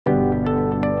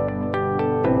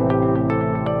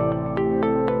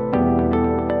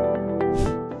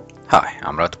Hi,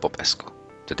 I'm Radu Popescu.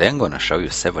 Today I'm going to show you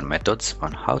 7 methods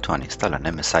on how to uninstall an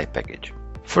MSI package.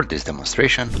 For this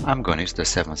demonstration, I'm going to use the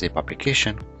 7-zip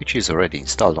application, which is already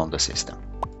installed on the system.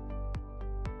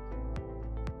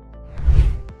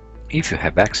 If you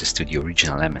have access to the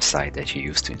original MSI that you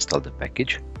used to install the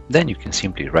package, then you can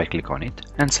simply right-click on it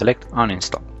and select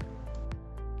Uninstall.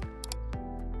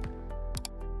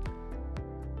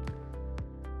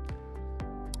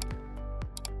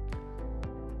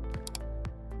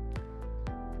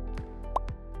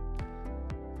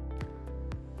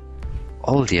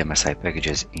 All the MSI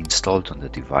packages installed on the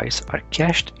device are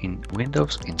cached in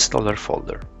Windows Installer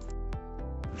folder.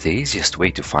 The easiest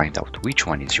way to find out which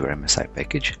one is your MSI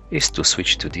package is to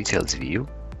switch to Details view,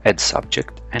 add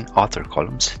Subject and Author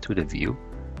columns to the view,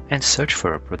 and search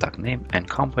for a product name and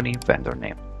company vendor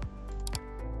name.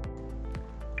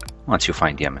 Once you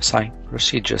find the MSI,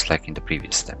 proceed just like in the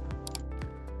previous step.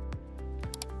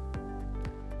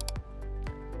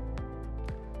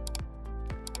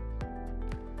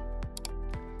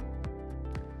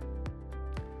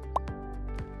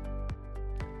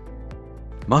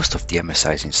 Most of the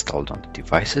MSIs installed on the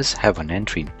devices have an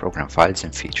entry in Program Files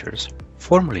and Features,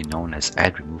 formerly known as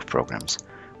AddRemovePrograms,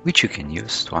 which you can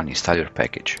use to uninstall your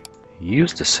package.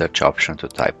 Use the search option to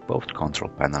type both Control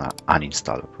Panel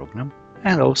Uninstall a program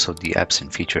and also the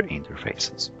Apps&Features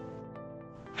interfaces.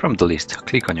 From the list,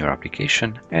 click on your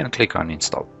application and click on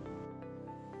Install.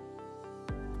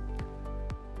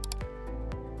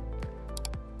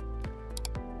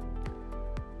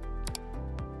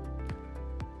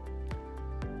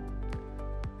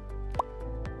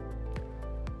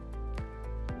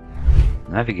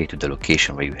 Navigate to the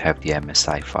location where you have the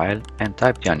MSI file and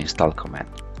type the uninstall command.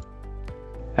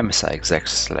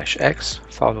 msiexec.exe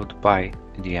followed by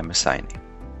the MSI name.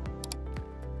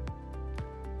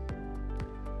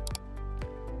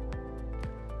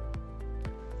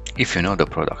 If you know the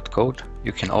product code,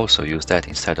 you can also use that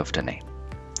instead of the name.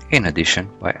 In addition,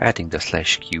 by adding the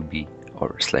 /qb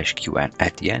or /qn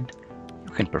at the end,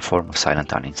 you can perform a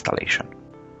silent uninstallation.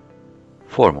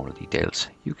 For more details,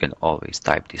 you can always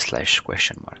type the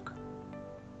 /?.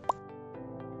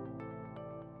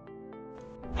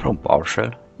 From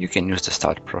PowerShell, you can use the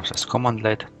Start-Process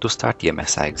cmdlet to start the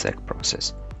msiexec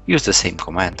process. Use the same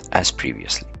command as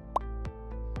previously.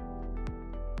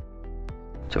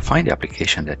 To find the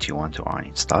application that you want to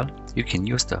uninstall, you can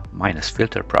use the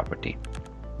 -filter property.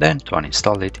 Then, to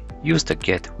uninstall it, use the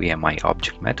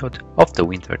getWMIObject method of the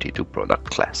Win32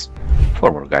 product class.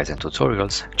 For more guides and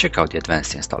tutorials, check out the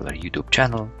Advanced Installer YouTube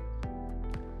channel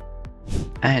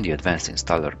and the Advanced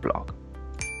Installer blog.